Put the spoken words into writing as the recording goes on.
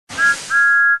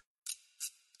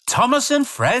Thomas and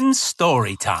Friends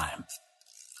story time.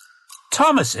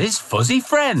 Thomas's Fuzzy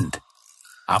Friend,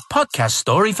 a podcast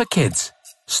story for kids,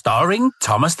 starring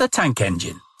Thomas the Tank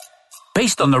Engine.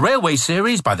 Based on the Railway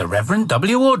series by the Reverend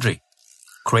W. Awdry.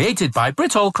 Created by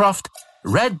Britt Allcroft,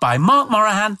 read by Mark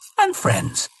Morahan and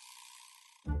friends.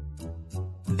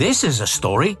 This is a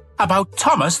story about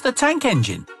Thomas the Tank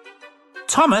Engine.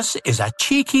 Thomas is a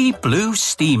cheeky blue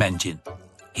steam engine.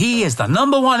 He is the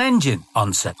 #1 engine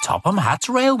on Sir Topham Hatt's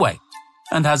railway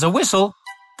and has a whistle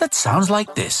that sounds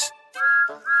like this.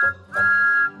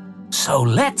 So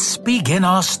let's begin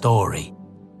our story.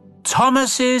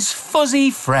 Thomas's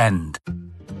Fuzzy Friend.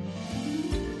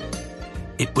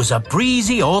 It was a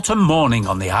breezy autumn morning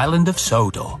on the island of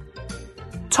Sodor.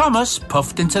 Thomas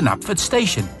puffed into Knapford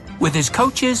Station with his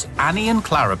coaches Annie and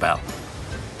Clarabel.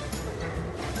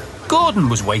 Gordon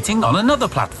was waiting on another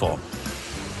platform.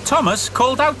 Thomas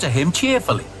called out to him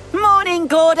cheerfully. Morning,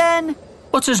 Gordon.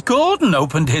 But as Gordon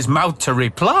opened his mouth to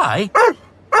reply,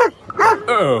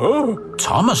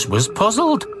 Thomas was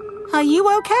puzzled. Are you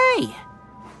okay?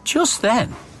 Just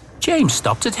then, James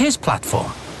stopped at his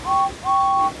platform.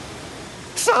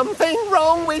 Something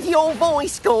wrong with your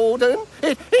voice, Gordon.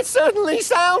 It certainly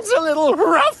sounds a little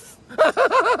rough.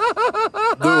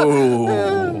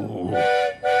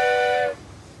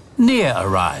 Nia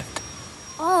arrived.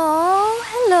 Oh,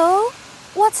 hello.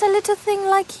 What's a little thing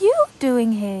like you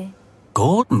doing here?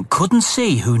 Gordon couldn't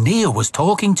see who Nia was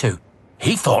talking to.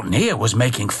 He thought Nia was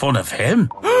making fun of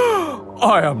him.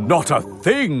 I am not a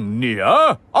thing,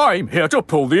 Nia. I'm here to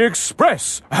pull the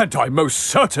express, and I'm most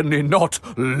certainly not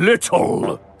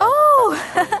little. Oh,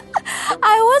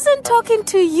 I wasn't talking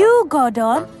to you,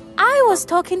 Gordon. I was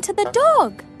talking to the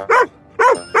dog.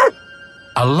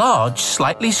 A large,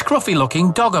 slightly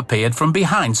scruffy-looking dog appeared from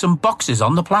behind some boxes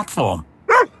on the platform.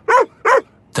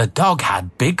 The dog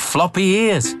had big floppy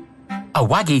ears, a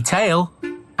waggy tail,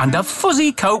 and a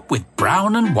fuzzy coat with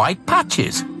brown and white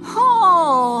patches.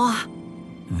 Oh.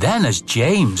 Then as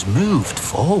James moved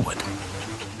forward,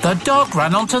 the dog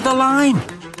ran onto the line.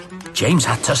 James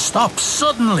had to stop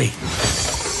suddenly.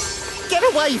 Get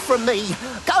away from me.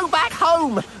 Go back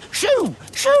home. Shoo,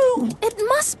 shoo. It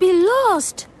must be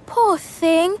lost. Poor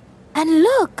thing. And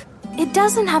look, it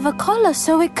doesn't have a collar,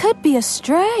 so it could be a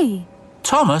stray.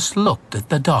 Thomas looked at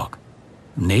the dog.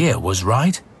 Nia was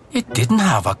right. It didn't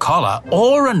have a collar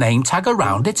or a name tag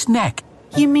around its neck.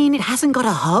 You mean it hasn't got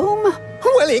a home?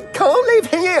 Well, it can't live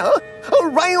here. A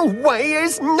railway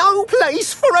is no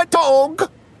place for a dog.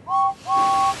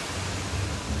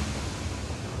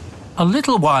 A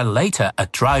little while later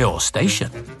at Dryor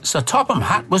Station, Sir Topham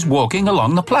Hatt was walking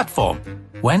along the platform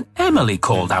when Emily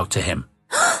called out to him.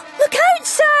 Look out,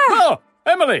 sir! Oh,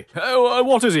 Emily,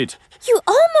 what is it? You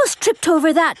almost tripped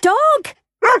over that dog.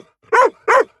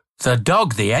 The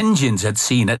dog the engines had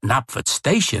seen at Knapford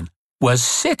Station was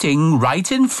sitting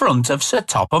right in front of Sir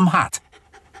Topham Hatt.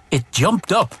 It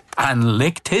jumped up and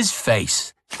licked his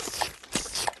face.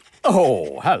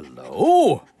 Oh,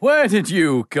 hello. Where did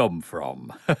you come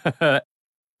from?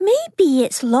 Maybe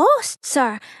it's lost,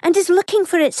 sir, and is looking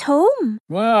for its home.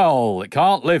 Well, it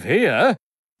can't live here.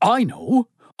 I know.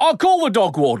 I'll call the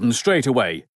dog warden straight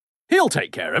away. He'll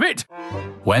take care of it.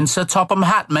 When Sir Topham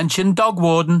Hatt mentioned dog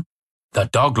warden, the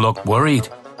dog looked worried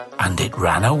and it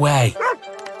ran away.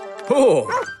 Oh.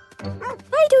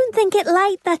 I don't think it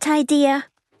liked that idea.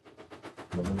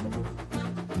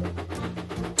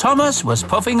 Thomas was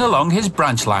puffing along his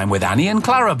branch line with Annie and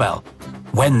Clarabel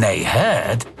when they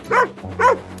heard...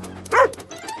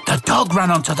 The dog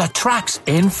ran onto the tracks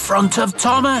in front of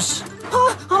Thomas.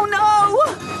 Oh no!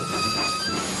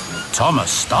 Thomas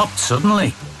stopped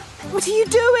suddenly. What are you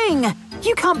doing?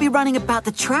 You can't be running about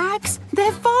the tracks.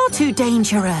 They're far too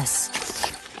dangerous.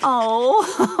 Oh,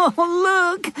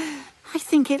 look. I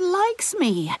think it likes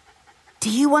me. Do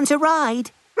you want a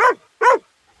ride?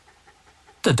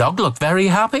 The dog looked very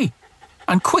happy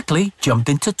and quickly jumped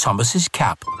into Thomas's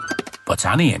cap. But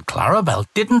Annie and Clarabel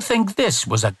didn't think this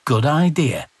was a good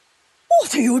idea.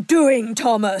 What are you doing,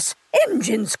 Thomas?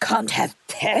 Engines can't have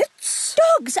pets.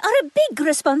 Dogs are a big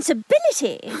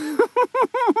responsibility.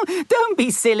 Don't be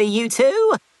silly, you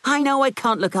two. I know I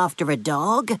can't look after a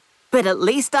dog, but at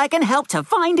least I can help to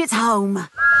find its home.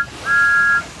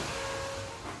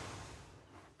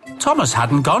 Thomas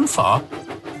hadn't gone far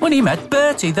when he met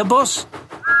Bertie the bus.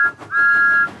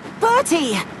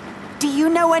 Bertie, do you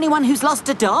know anyone who's lost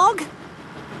a dog?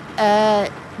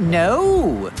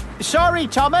 No. Sorry,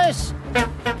 Thomas.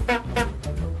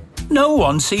 No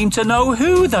one seemed to know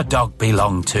who the dog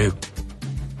belonged to.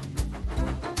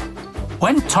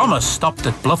 When Thomas stopped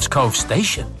at Bluffs Cove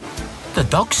Station, the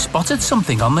dog spotted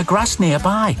something on the grass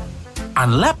nearby.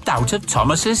 and leapt out of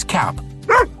Thomas's cab.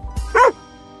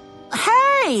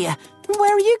 Hey!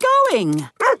 Where are you going?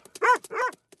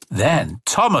 Then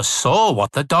Thomas saw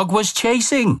what the dog was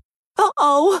chasing.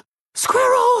 Uh-oh!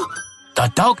 Squirrel!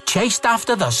 The dog chased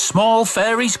after the small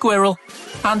furry squirrel,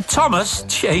 and Thomas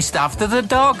chased after the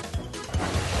dog.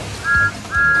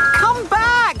 Come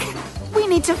back! We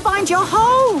need to find your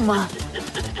home!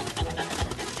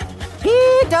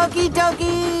 Here, doggy,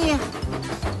 doggy!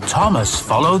 Thomas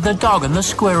followed the dog and the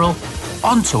squirrel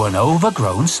onto an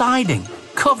overgrown siding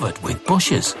covered with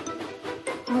bushes.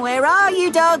 Where are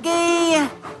you, doggy?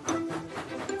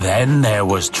 Then there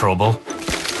was trouble.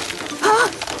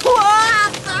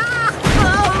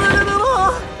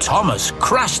 Thomas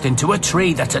crashed into a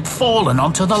tree that had fallen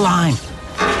onto the line.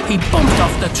 He bumped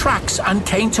off the tracks and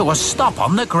came to a stop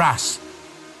on the grass.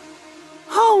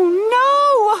 Oh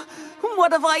no!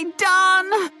 What have I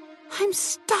done? I'm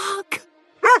stuck.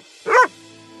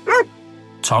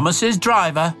 Thomas's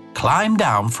driver climbed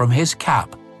down from his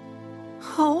cab.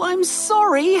 Oh, I'm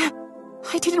sorry.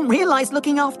 I didn't realize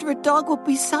looking after a dog would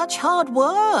be such hard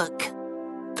work.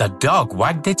 The dog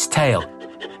wagged its tail.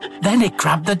 Then it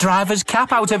grabbed the driver's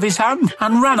cap out of his hand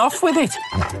and ran off with it.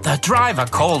 The driver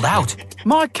called out,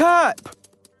 My cap!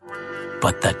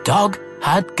 but the dog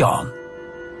had gone.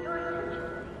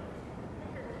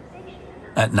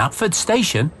 At Knapford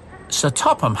Station, Sir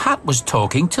Topham Hatt was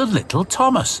talking to little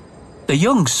Thomas, the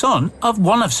young son of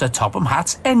one of Sir Topham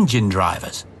Hatt's engine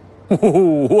drivers.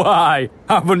 Oh, why,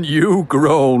 haven't you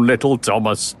grown, little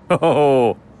Thomas?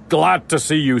 Oh, glad to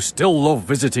see you still love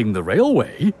visiting the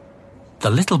railway. The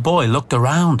little boy looked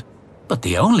around, but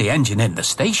the only engine in the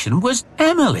station was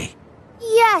Emily.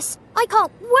 Yes, I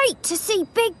can't wait to see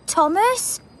Big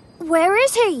Thomas. Where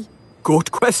is he?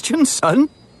 Good question, son.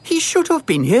 He should have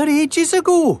been here ages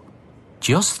ago.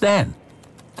 Just then,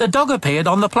 the dog appeared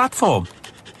on the platform,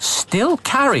 still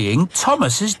carrying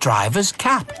Thomas's driver's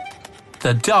cap.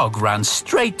 The dog ran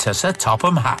straight to Sir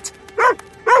Topham Hatt.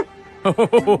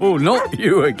 Oh, not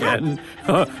you again.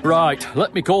 Right,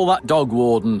 let me call that dog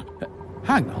warden.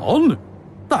 Hang on,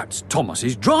 that's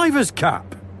Thomas's driver's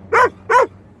cap.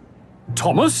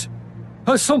 Thomas?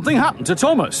 Has something happened to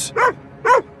Thomas?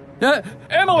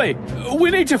 Emily,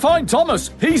 we need to find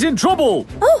Thomas. He's in trouble.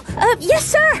 Oh, yes,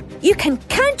 sir. You can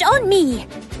count on me.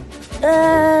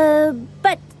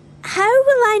 But how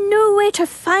will I know where to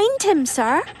find him,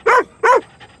 sir?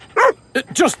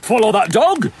 Just follow that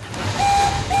dog.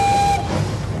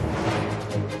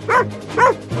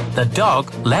 The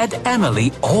dog led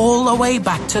Emily all the way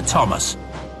back to Thomas,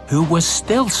 who was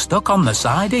still stuck on the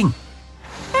siding.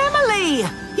 Emily!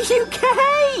 You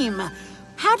came!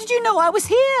 How did you know I was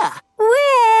here?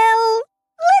 Well,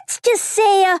 let's just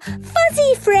say a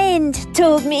fuzzy friend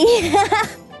told me.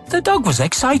 The dog was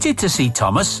excited to see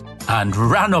Thomas and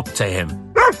ran up to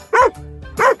him.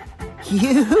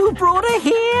 You brought her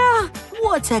here?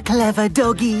 What a clever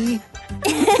doggy.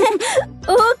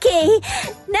 Okay,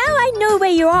 now I know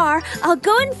where you are. I'll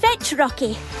go and fetch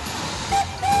Rocky.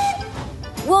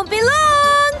 Won't be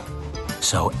long!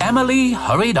 So Emily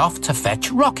hurried off to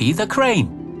fetch Rocky the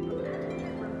crane.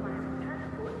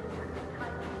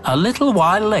 A little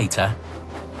while later,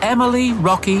 Emily,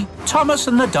 Rocky, Thomas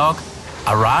and the dog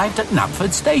arrived at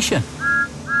Knapford Station.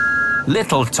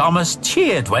 Little Thomas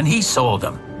cheered when he saw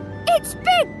them. It's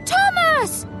Big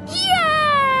Thomas!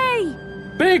 Yay!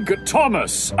 Big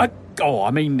Thomas.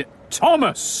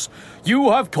 Thomas.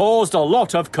 You have caused a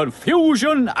lot of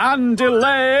confusion and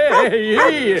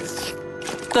delay.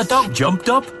 The dog jumped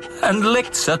up and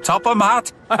licked Sir Topham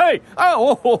Hatt. Hey,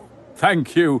 oh,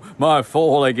 thank you, my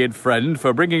four-legged friend,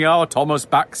 for bringing our Thomas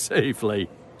back safely.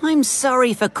 I'm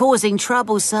sorry for causing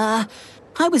trouble, sir.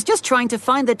 I was just trying to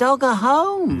find the dog a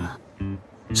home.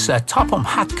 Sir Topham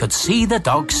Hatt could see the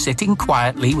dog sitting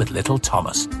quietly with little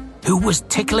Thomas, who was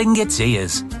tickling its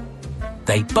ears.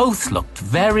 They both looked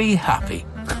very happy.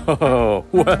 Oh,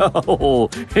 well,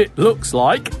 it looks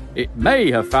like it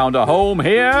may have found a home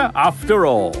here after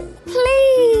all.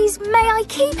 Please, may I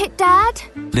keep it, Dad?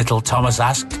 Little Thomas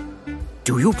asked.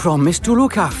 Do you promise to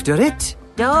look after it?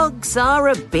 Dogs are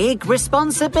a big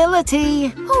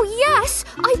responsibility. Oh, yes.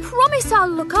 I promise I'll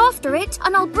look after it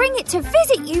and I'll bring it to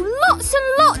visit you lots and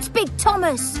lots, Big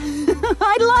Thomas.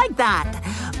 I like that.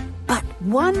 But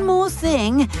one more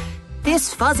thing.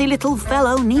 This fuzzy little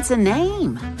fellow needs a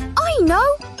name. I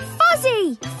know.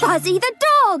 Fuzzy. Fuzzy the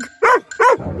dog.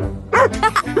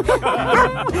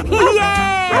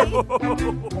 Yay!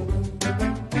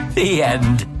 The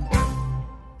end.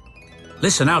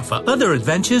 Listen out for other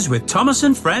adventures with Thomas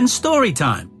and Friends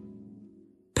Storytime.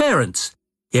 Parents,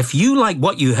 if you like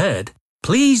what you heard,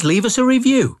 please leave us a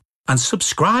review and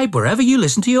subscribe wherever you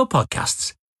listen to your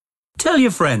podcasts. Tell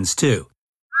your friends too.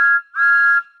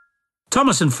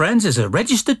 Thomas and Friends is a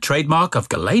registered trademark of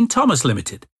Ghislaine Thomas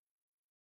Limited.